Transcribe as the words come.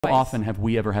How often have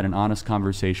we ever had an honest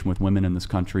conversation with women in this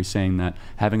country saying that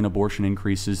having an abortion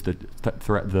increases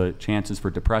the chances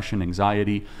for depression,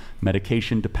 anxiety,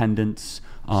 medication dependence?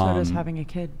 So does having a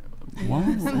kid. Well,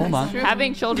 hold on.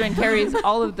 Having children carries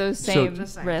all of those same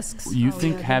risks. You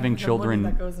think having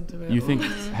children? You think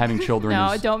having children?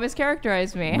 No, don't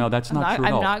mischaracterize me. No, that's not true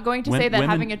at all. I'm not going to say that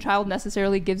having a child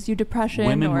necessarily gives you depression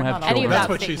or any of that. That's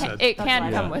what she said. It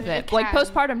can come with it. Like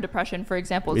postpartum depression, for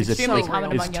example, is extremely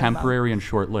common among young It's temporary and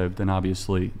short-lived, and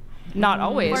obviously. Not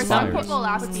always. For some people,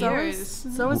 last years.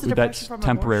 So is the depression from That's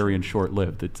temporary and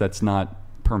short-lived. That's not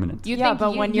permanent. You think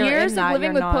but when you're years in that, of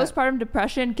living with you're not... postpartum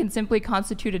depression can simply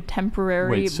constitute a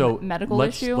temporary medical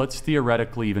issue? Let's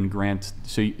theoretically even grant,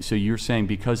 so you're saying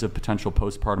because of potential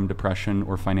postpartum depression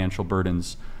or financial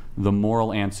burdens, the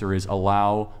moral answer is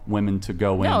allow women to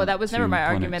go in. No, that was never my clinics.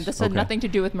 argument. This had nothing to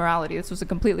do with morality. This was a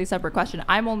completely separate question.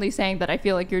 I'm only saying that I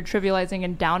feel like you're trivializing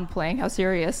and downplaying how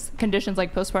serious conditions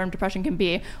like postpartum depression can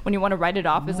be when you want to write it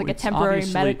off as like a temporary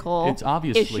medical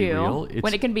issue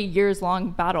when it can be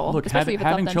years-long battle. Look,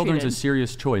 having children is a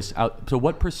serious choice. So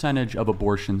what percentage of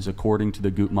abortions, according to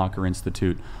the Guttmacher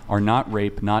Institute, are not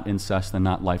rape, not incest, and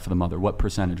not life of the mother? What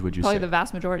percentage would you say? Probably the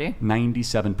vast majority.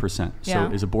 97%. Yeah.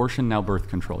 So is abortion now birth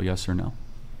control? Yes or no?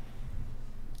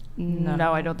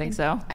 No, I don't think so.